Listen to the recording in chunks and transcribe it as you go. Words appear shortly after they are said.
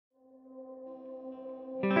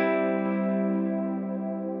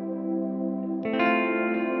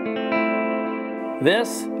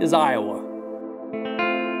This is Iowa.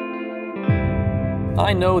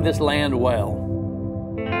 I know this land well.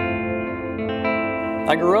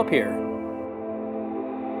 I grew up here.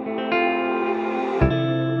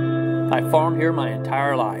 I farmed here my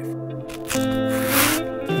entire life.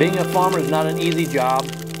 Being a farmer is not an easy job,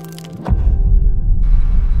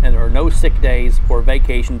 and there are no sick days or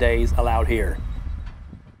vacation days allowed here.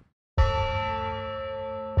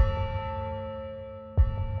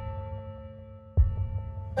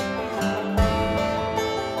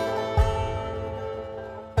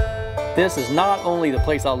 This is not only the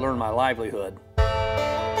place I'll learn my livelihood, but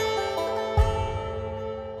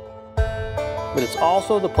it's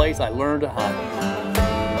also the place I learned to hunt.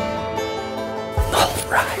 All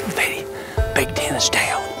right, Betty. Big Den is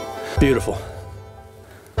down. Beautiful.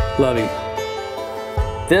 Love him.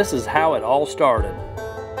 This is how it all started.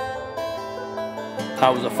 I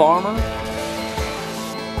was a farmer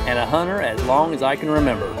and a hunter as long as I can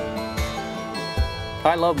remember.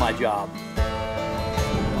 I love my job.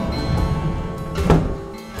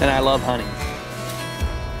 And I love hunting.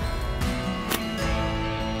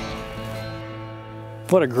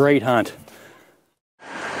 What a great hunt.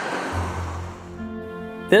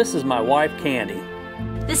 This is my wife, Candy.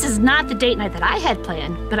 This is not the date night that I had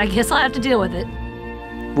planned, but I guess I'll have to deal with it.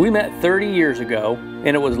 We met 30 years ago,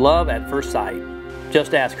 and it was love at first sight.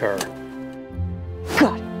 Just ask her.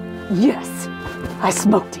 God, yes, I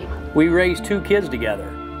smoked him. We raised 2 kids together.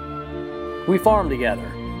 We farm together.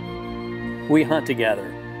 We hunt together.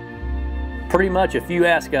 Pretty much if you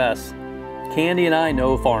ask us, Candy and I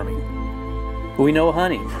know farming. We know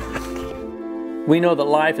hunting. We know that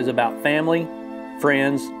life is about family,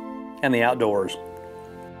 friends, and the outdoors.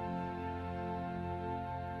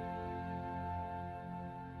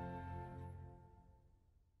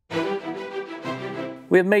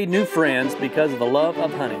 We have made new friends because of the love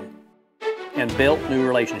of hunting and built new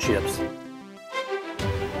relationships.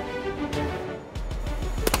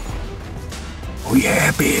 Oh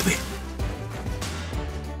yeah, baby.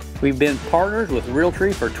 We've been partners with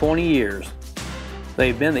Realtree for 20 years.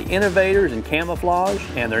 They've been the innovators in camouflage,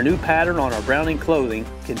 and their new pattern on our Browning clothing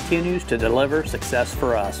continues to deliver success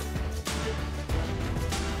for us.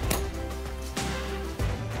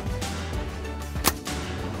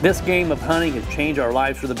 This game of hunting has changed our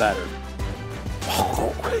lives for the better.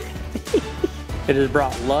 It has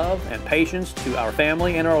brought love and patience to our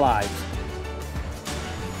family and our lives.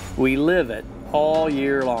 We live it all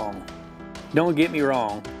year long. Don't get me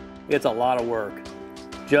wrong, it's a lot of work,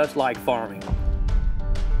 just like farming.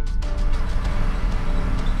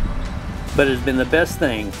 But it has been the best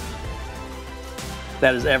thing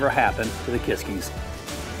that has ever happened to the Kiskies.